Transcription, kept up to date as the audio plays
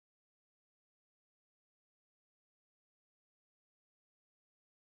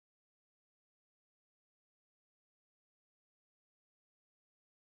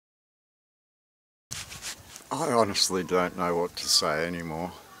I honestly don't know what to say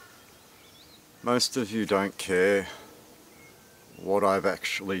anymore. Most of you don't care what I've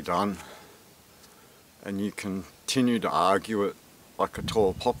actually done, and you continue to argue it like a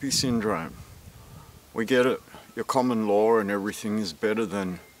tall poppy syndrome. We get it. Your common law and everything is better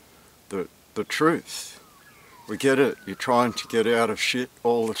than the truth. We get it. You're trying to get out of shit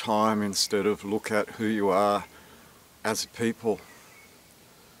all the time instead of look at who you are as a people.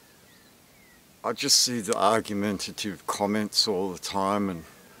 I just see the argumentative comments all the time, and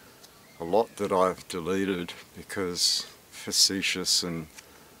a lot that I've deleted because facetious and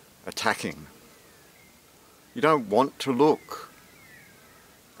attacking. You don't want to look.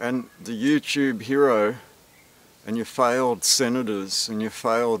 And the YouTube hero and your failed senators and your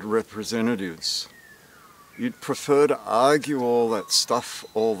failed representatives, you'd prefer to argue all that stuff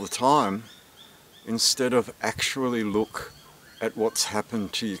all the time instead of actually look at what's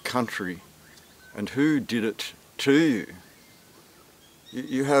happened to your country and who did it to you.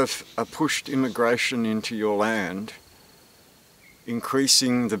 You have pushed immigration into your land,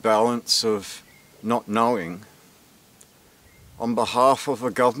 increasing the balance of not knowing on behalf of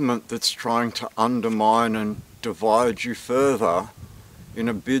a government that's trying to undermine and divide you further in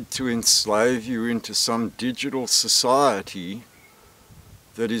a bid to enslave you into some digital society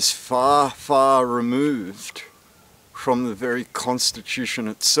that is far, far removed from the very Constitution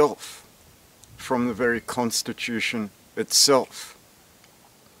itself. From the very Constitution itself.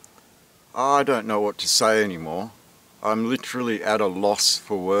 I don't know what to say anymore. I'm literally at a loss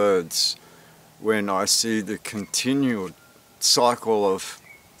for words when I see the continued cycle of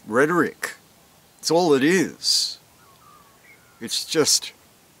rhetoric. It's all it is. It's just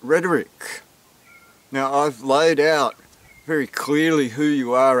rhetoric. Now, I've laid out very clearly who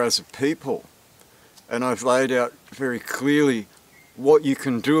you are as a people, and I've laid out very clearly what you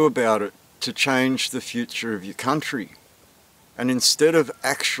can do about it to change the future of your country. And instead of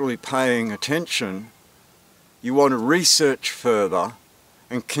actually paying attention, you want to research further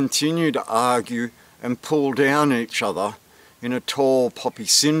and continue to argue and pull down each other in a tall poppy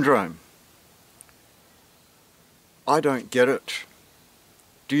syndrome. I don't get it.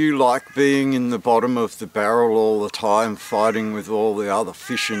 Do you like being in the bottom of the barrel all the time, fighting with all the other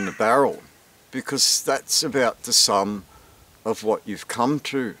fish in the barrel? Because that's about the sum of what you've come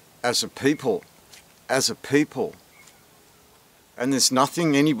to as a people. And there's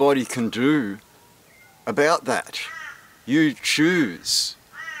nothing anybody can do about that. You choose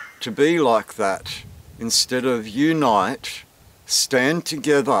to be like that instead of unite, stand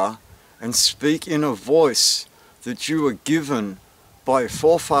together and speak in a voice that you were given by your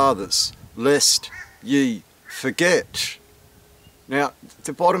forefathers, lest ye forget. Now,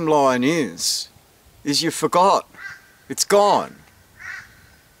 the bottom line is you forgot. It's gone.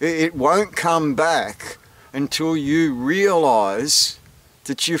 It won't come back until you realise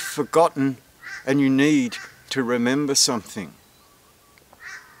that you've forgotten and you need to remember something.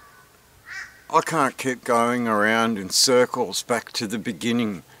 I can't keep going around in circles back to the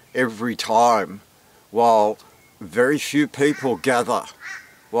beginning every time while very few people gather,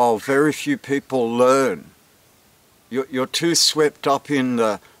 while very few people learn. You're too swept up in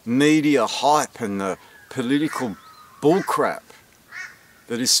the media hype and the political bullcrap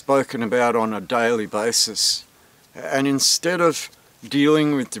that is spoken about on a daily basis. And instead of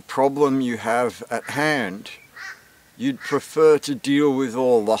dealing with the problem you have at hand, you'd prefer to deal with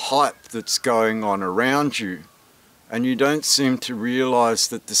all the hype that's going on around you, and you don't seem to realise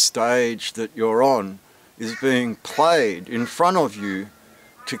that the stage that you're on is being played in front of you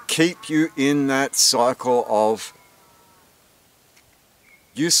to keep you in that cycle of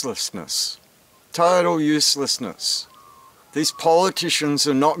uselessness, total uselessness. These politicians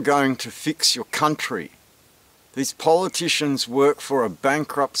are not going to fix your country. These politicians work for a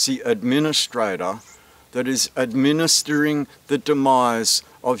bankruptcy administrator that is administering the demise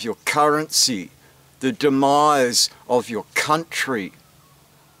of your currency, the demise of your country.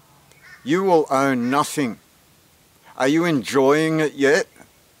 You will own nothing. Are you enjoying it yet?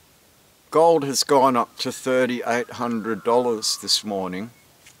 Gold has gone up to $3,800 this morning.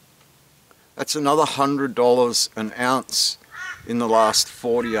 That's another $100 an ounce in the last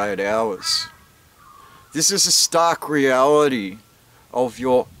 48 hours. This is a stark reality of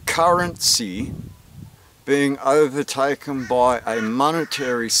your currency being overtaken by a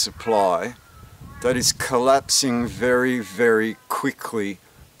monetary supply that is collapsing very, very quickly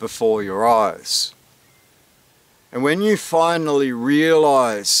before your eyes. And when you finally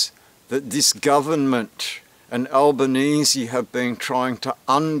realise that this government and Albanese have been trying to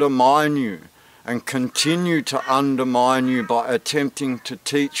undermine you and continue to undermine you by attempting to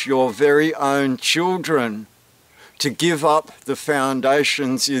teach your very own children to give up the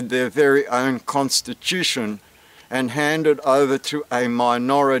foundations in their very own constitution and hand it over to a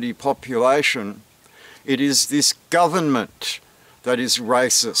minority population. It is this government that is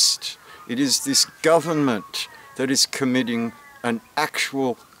racist. It is this government that is committing an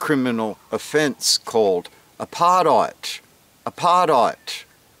actual criminal offence called apartheid. Apartheid,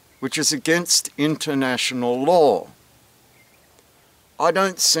 which is against international law. I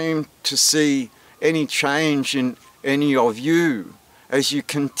don't seem to see any change in any of you as you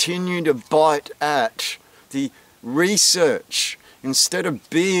continue to bite at the research instead of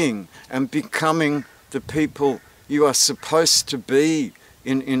being and becoming the people you are supposed to be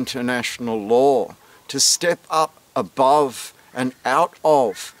in international law, to step up above and out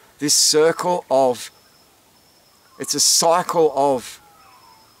of this circle of, it's a cycle of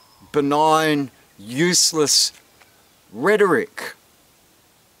benign, useless rhetoric.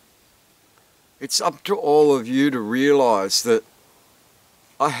 It's up to all of you to realise that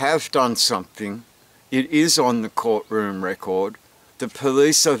I have done something. It is on the courtroom record. The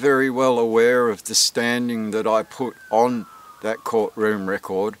police are very well aware of the standing that I put on that courtroom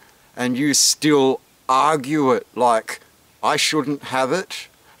record, and you still argue it like I shouldn't have it,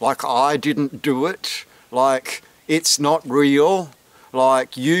 like I didn't do it, like it's not real,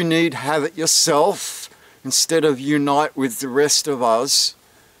 like you need have it yourself, instead of unite with the rest of us,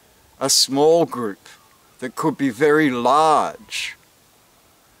 a small group that could be very large.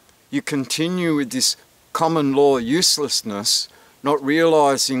 You continue with this common law uselessness, not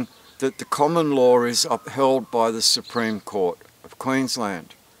realising that the common law is upheld by the Supreme Court of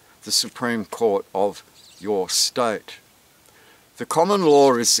Queensland, the Supreme Court of your state. The common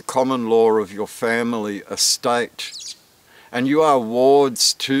law is the common law of your family estate, and you are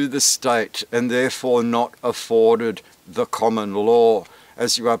wards to the state and therefore not afforded the common law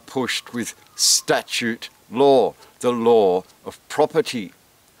as you are pushed with statute law, the law of property,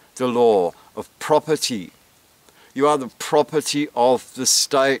 the law of property. You are the property of the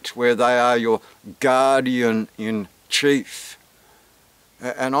state where they are your guardian in chief.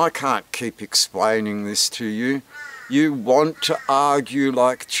 And I can't keep explaining this to you. You want to argue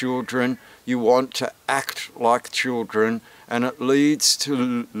like children, you want to act like children, and it leads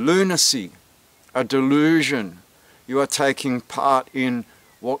to lunacy, a delusion. You are taking part in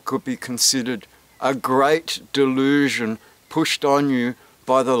what could be considered a great delusion pushed on you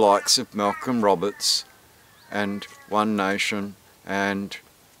by the likes of Malcolm Roberts and One Nation and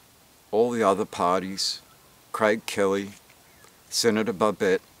all the other parties, Craig Kelly, Senator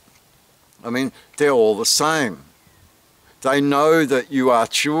Babette. I mean, they're all the same. They know that you are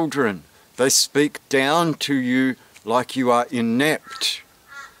children. They speak down to you like you are inept.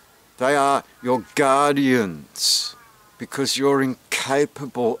 They are your guardians because you're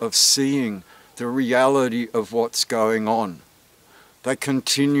incapable of seeing the reality of what's going on. They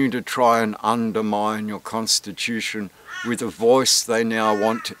continue to try and undermine your constitution with a voice they now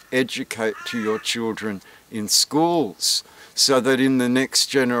want to educate to your children in schools, so that in the next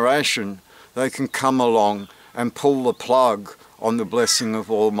generation they can come along and pull the plug on the blessing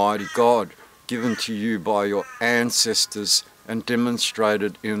of Almighty God given to you by your ancestors and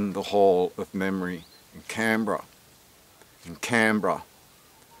demonstrated in the Hall of Memory in Canberra. In Canberra.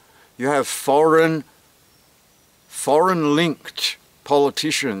 You have foreign-linked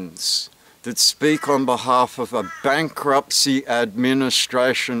politicians that speak on behalf of a bankruptcy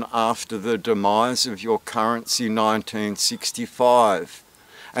administration after the demise of your currency 1965,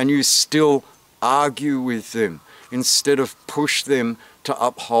 and you still argue with them instead of push them to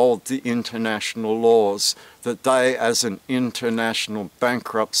uphold the international laws that they as an international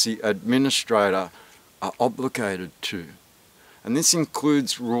bankruptcy administrator are obligated to. And this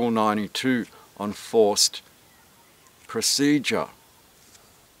includes Rule 92 on forced procedure.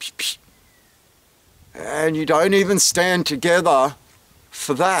 And you don't even stand together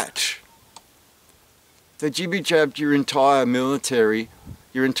for that. They jibby-jabbed your entire military,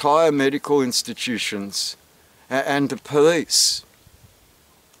 your entire medical institutions, and the police.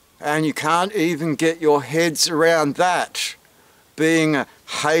 And you can't even get your heads around that being a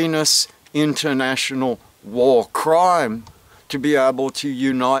heinous international war crime, to be able to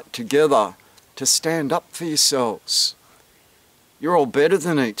unite together to stand up for yourselves. You're all better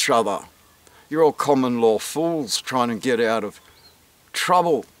than each other. You're all common law fools trying to get out of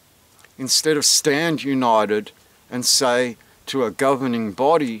trouble, instead of stand united and say to a governing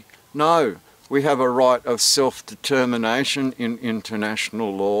body, no, we have a right of self-determination in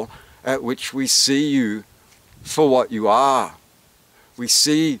international law at which we see you for what you are. We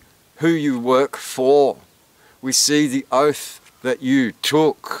see who you work for. We see the oath that you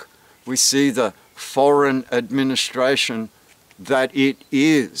took. We see the foreign administration that it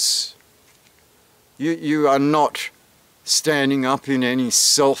is. You are not standing up in any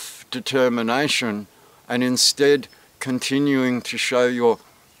self-determination and instead continuing to show your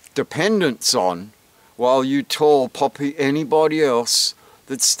dependence on, while you tall poppy anybody else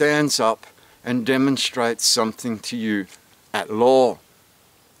that stands up and demonstrates something to you at law.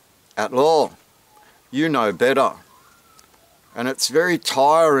 At law. You know better. And it's very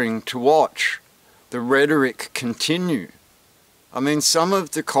tiring to watch the rhetoric continue. I mean, some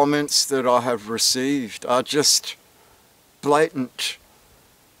of the comments that I have received are just blatant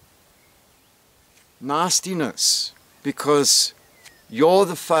nastiness because you're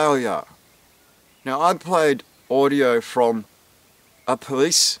the failure. Now, I played audio from a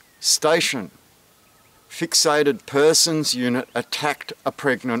police station. Fixated persons unit attacked a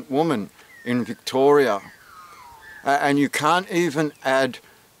pregnant woman in Victoria. And you can't even add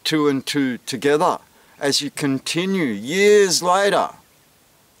 2 and 2 together as you continue years later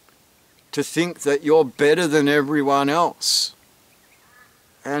to think that you're better than everyone else.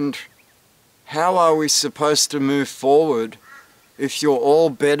 And how are we supposed to move forward if you're all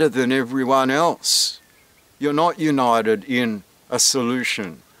better than everyone else? You're not united in a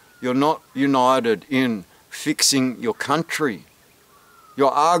solution. You're not united in fixing your country.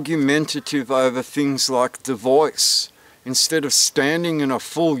 You're argumentative over things like the voice, instead of standing in a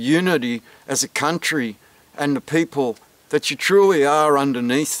full unity as a country and the people that you truly are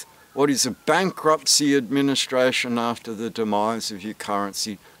underneath what is a bankruptcy administration after the demise of your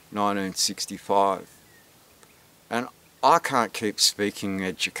currency, 1965. And I can't keep speaking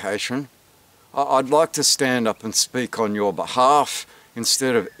education. I'd like to stand up and speak on your behalf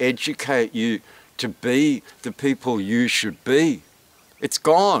instead of educate you to be the people you should be. It's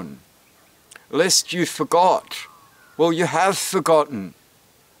gone. Lest you forgot. Well, you have forgotten,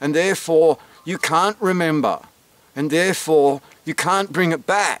 and therefore you can't remember, and therefore you can't bring it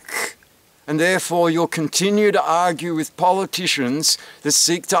back, and therefore you'll continue to argue with politicians that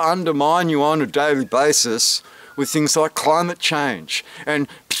seek to undermine you on a daily basis with things like climate change and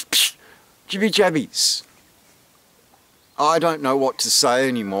jibby-jabbies. I don't know what to say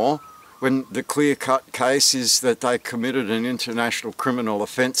anymore when the clear-cut case is that they committed an international criminal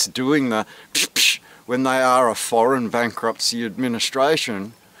offence doing the when they are a foreign bankruptcy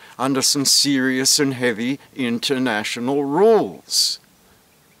administration under some serious and heavy international rules.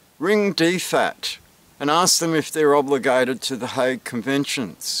 Ring DFAT and ask them if they're obligated to the Hague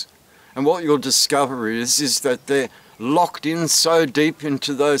Conventions. And what you'll discover is that they're locked in so deep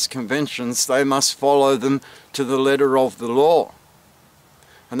into those conventions they must follow them to the letter of the law.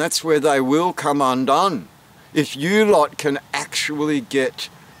 And that's where they will come undone if you lot can actually get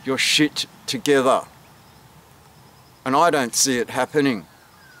your shit together. And I don't see it happening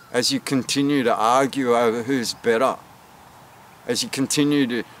as you continue to argue over who's better, as you continue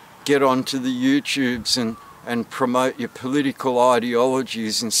to get onto the YouTubes and promote your political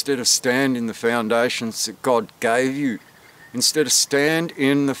ideologies instead of stand in the foundations that God gave you. Instead of stand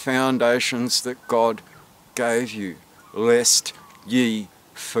in the foundations that God gave you, lest ye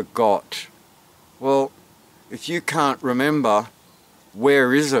forgot. Well, if you can't remember,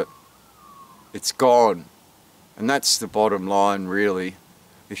 where is it? It's gone. And that's the bottom line, really.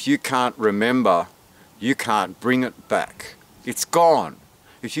 If you can't remember, you can't bring it back. It's gone.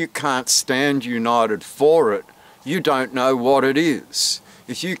 If you can't stand united for it, you don't know what it is.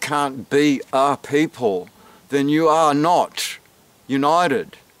 If you can't be a people, then you are not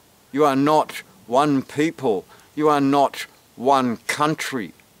united. You are not one people. You are not one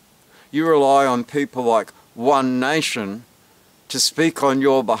country. You rely on people like One Nation to speak on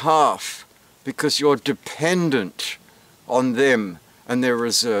your behalf because you're dependent on them and their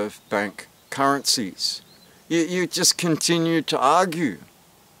reserve bank currencies. You just continue to argue.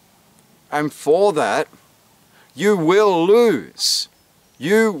 And for that, you will lose.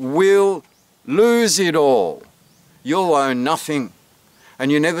 You will lose it all. You'll own nothing.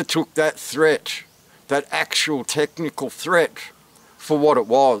 And you never took that threat, that actual technical threat, for what it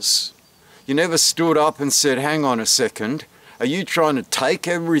was. You never stood up and said, hang on a second, are you trying to take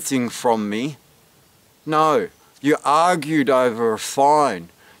everything from me? No. You argued over a fine.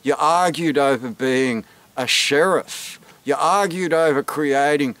 You argued over being a sheriff. You argued over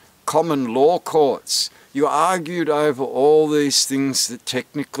creating common law courts. You argued over all these things that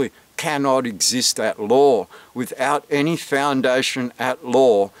technically cannot exist at law without any foundation at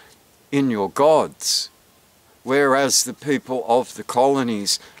law in your gods. Whereas the people of the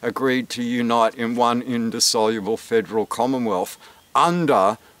colonies agreed to unite in one indissoluble federal commonwealth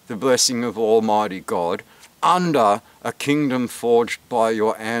under the blessing of Almighty God, under a kingdom forged by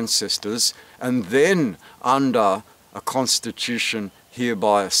your ancestors and then under a constitution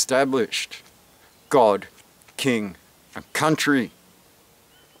hereby established. God, King, and country.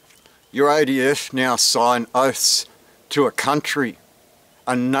 Your ADF now sign oaths to a country,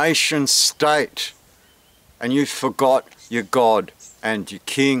 a nation state, and you forgot your God and your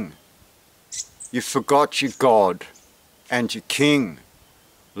King. You forgot your God and your King,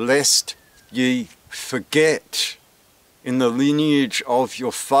 lest ye forget in the lineage of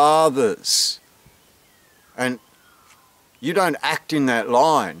your fathers. And you don't act in that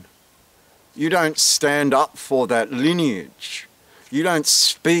line. You don't stand up for that lineage. You don't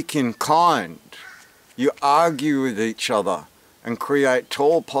speak in kind. You argue with each other and create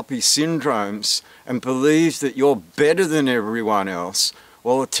tall poppy syndromes and believe that you're better than everyone else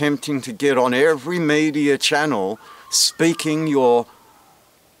while attempting to get on every media channel speaking your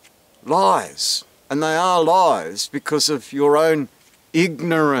lies. And they are lies because of your own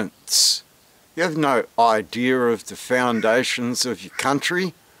ignorance. You have no idea of the foundations of your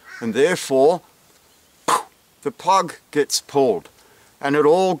country, and therefore the plug gets pulled and it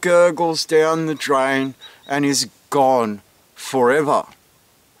all gurgles down the drain and is gone forever.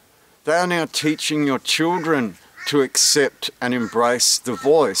 They are now teaching your children to accept and embrace the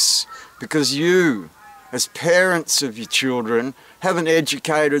voice because you, as parents of your children, haven't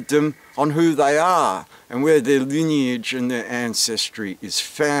educated them on who they are and where their lineage and their ancestry is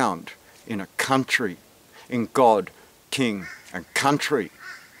found in a country, in God, King, and country.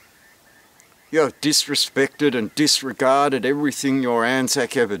 You have disrespected and disregarded everything your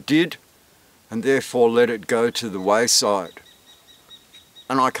Anzac ever did, and therefore let it go to the wayside.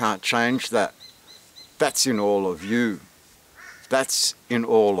 And I can't change that. That's in all of you. That's in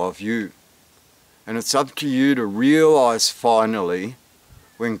all of you. And it's up to you to realise finally,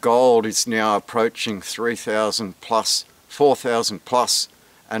 when gold is now approaching 3,000 plus, 4,000 plus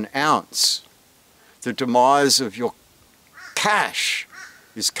an ounce, the demise of your cash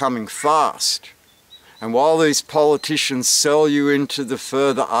is coming fast. And while these politicians sell you into the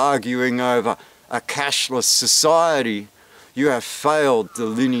further arguing over a cashless society, you have failed the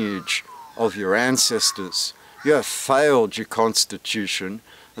lineage of your ancestors. You have failed your constitution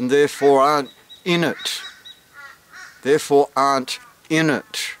and therefore aren't in it. Therefore aren't in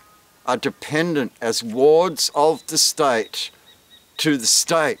it. Are dependent as wards of the state to the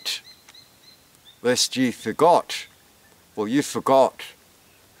state. Lest ye forgot. Well, you forgot.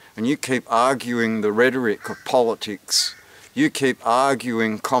 And you keep arguing the rhetoric of politics. You keep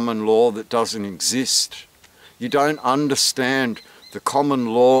arguing common law that doesn't exist. You don't understand the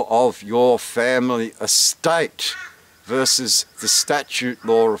common law of your family estate versus the statute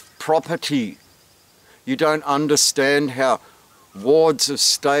law of property. You don't understand how wards of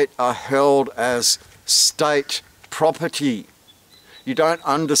state are held as state property. You don't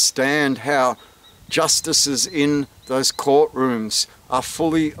understand how justices in those courtrooms are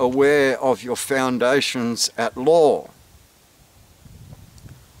fully aware of your foundations at law.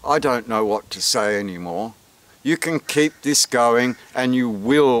 I don't know what to say anymore. You can keep this going and you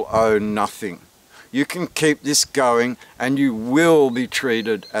will own nothing. You can keep this going and you will be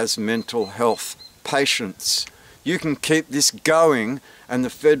treated as mental health patients. You can keep this going and the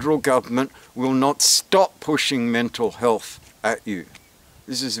federal government will not stop pushing mental health at you.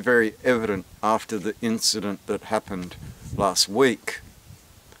 This is very evident after the incident that happened last week.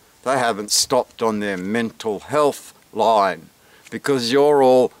 They haven't stopped on their mental health line because you're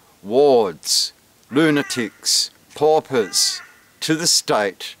all wards, lunatics, paupers to the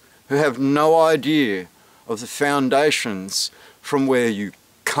state who have no idea of the foundations from where you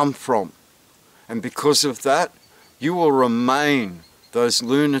come from. And because of that, you will remain those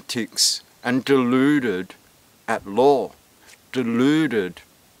lunatics and deluded at law. Deluded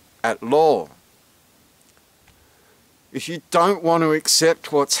at law. If you don't want to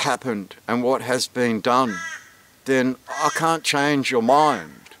accept what's happened and what has been done, then I can't change your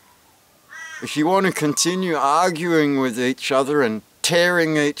mind. If you want to continue arguing with each other and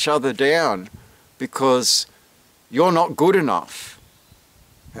tearing each other down because you're not good enough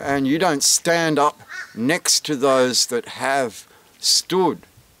and you don't stand up next to those that have stood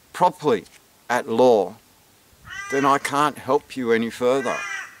properly at law, then I can't help you any further.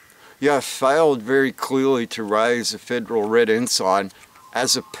 You have failed very clearly to raise a federal red ensign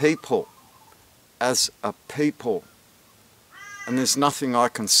as a people. As a people. And there's nothing I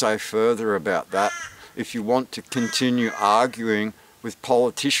can say further about that if you want to continue arguing with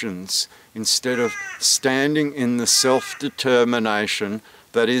politicians instead of standing in the self-determination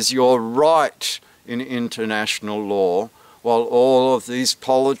that is your right in international law, while all of these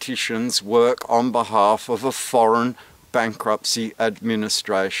politicians work on behalf of a foreign bankruptcy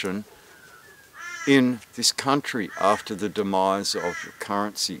administration in this country after the demise of your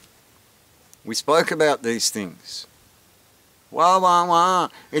currency. We spoke about these things.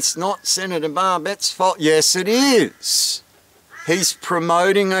 It's not Senator Barbett's fault. Yes, it is. He's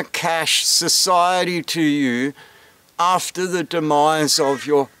promoting a cash society to you after the demise of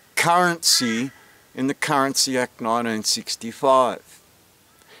your currency in the Currency Act 1965.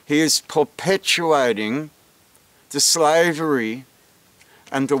 He is perpetuating the slavery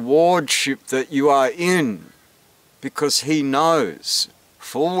and the wardship that you are in because he knows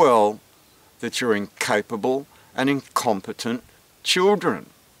full well that you're incapable and incompetent children.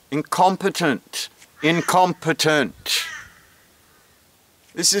 Incompetent.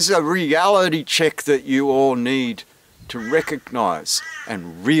 This is a reality check that you all need to recognize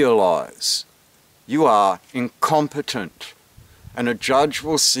and realize. You are incompetent, and a judge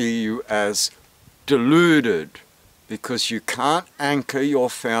will see you as deluded because you can't anchor your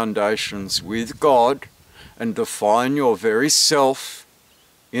foundations with God and define your very self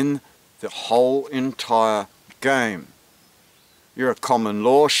in the whole entire game. You're a common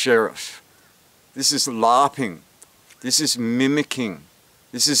law sheriff. This is LARPing. This is mimicking.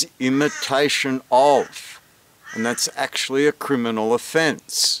 This is imitation of. And that's actually a criminal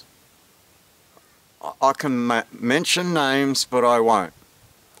offence. I can mention names, but I won't.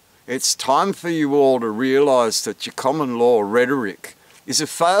 It's time for you all to realise that your common law rhetoric is a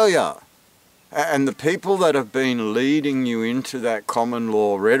failure. And the people that have been leading you into that common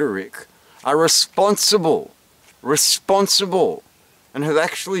law rhetoric are responsible, and have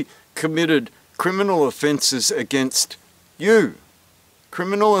actually committed criminal offences against you.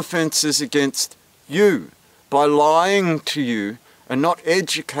 Criminal offences against you by lying to you and not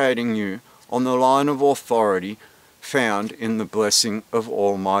educating you on the line of authority found in the blessing of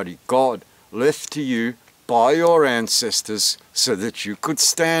Almighty God, left to you by your ancestors so that you could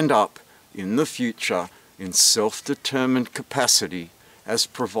stand up in the future in self-determined capacity as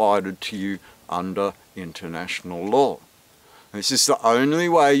provided to you under international law. This is the only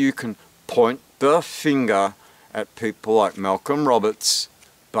way you can point the finger at people like Malcolm Roberts,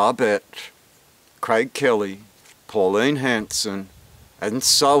 Barbette, Craig Kelly, Pauline Hanson, and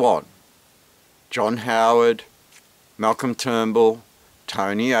so on. John Howard, Malcolm Turnbull,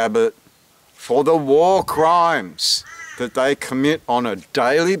 Tony Abbott, for the war crimes that they commit on a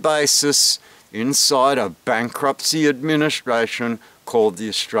daily basis inside a bankruptcy administration called the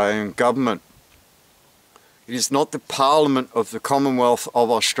Australian government. It is not the Parliament of the Commonwealth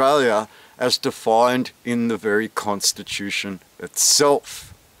of Australia as defined in the very Constitution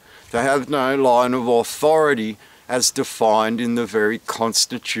itself. They have no line of authority as defined in the very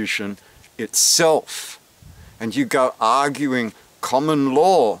Constitution itself. And you go arguing common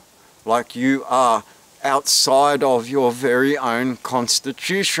law like you are outside of your very own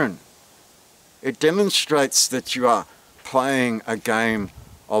Constitution. It demonstrates that you are playing a game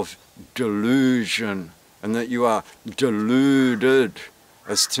of delusion and that you are deluded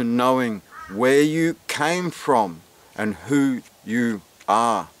as to knowing where you came from and who you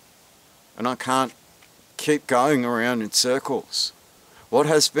are. And I can't keep going around in circles. What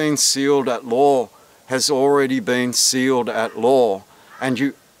has been sealed at law has already been sealed at law, and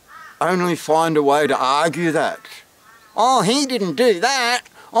you only find a way to argue that. Oh, he didn't do that.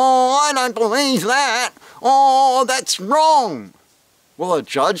 Oh, I don't believe that. Oh, that's wrong. Well, a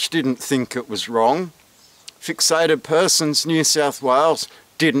judge didn't think it was wrong. Fixated Persons New South Wales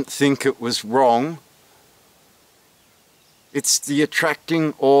didn't think it was wrong. It's the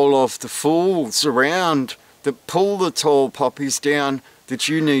attracting all of the fools around that pull the tall poppies down that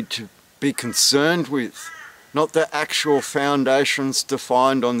you need to be concerned with, not the actual foundations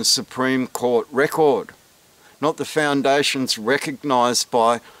defined on the Supreme Court record, not the foundations recognised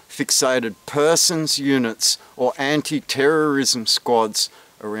by fixated persons units or anti-terrorism squads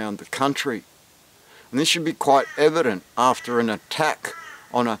around the country. And this should be quite evident after an attack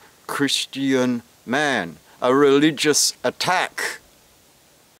on a Christian man, a religious attack.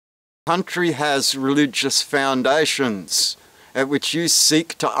 The country has religious foundations at which you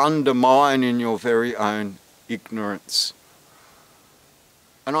seek to undermine in your very own ignorance.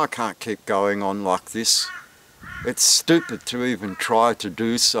 And I can't keep going on like this. It's stupid to even try to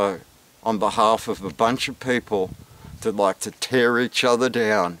do so on behalf of a bunch of people that like to tear each other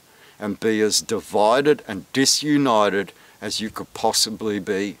down and be as divided and disunited as you could possibly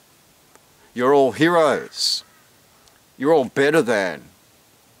be. You're all heroes. You're all better than.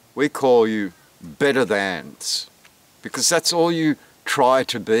 We call you better thans, because that's all you try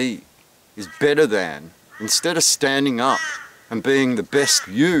to be, is better than, instead of standing up and being the best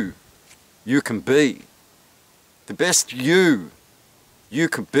you can be. The best you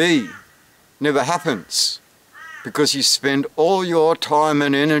could be never happens, because you spend all your time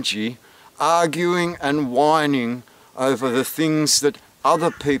and energy arguing and whining over the things that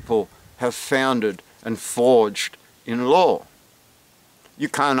other people have founded and forged in law. You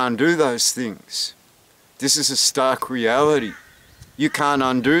can't undo those things. This is a stark reality. You can't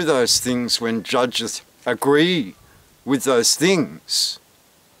undo those things when judges agree with those things.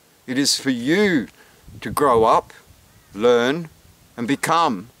 It is for you to grow up, learn, and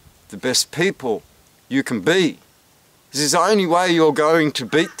become the best people you can be. This is the only way you're going to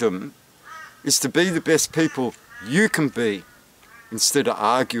beat them, is to be the best people you can be, instead of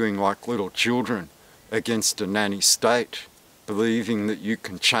arguing like little children against a nanny state, believing that you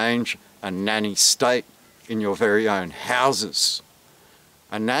can change a nanny state in your very own houses,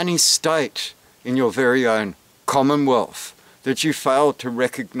 a nanny state in your very own commonwealth that you failed to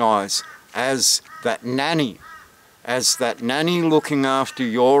recognise as that nanny looking after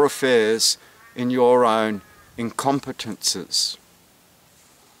your affairs in your own incompetences.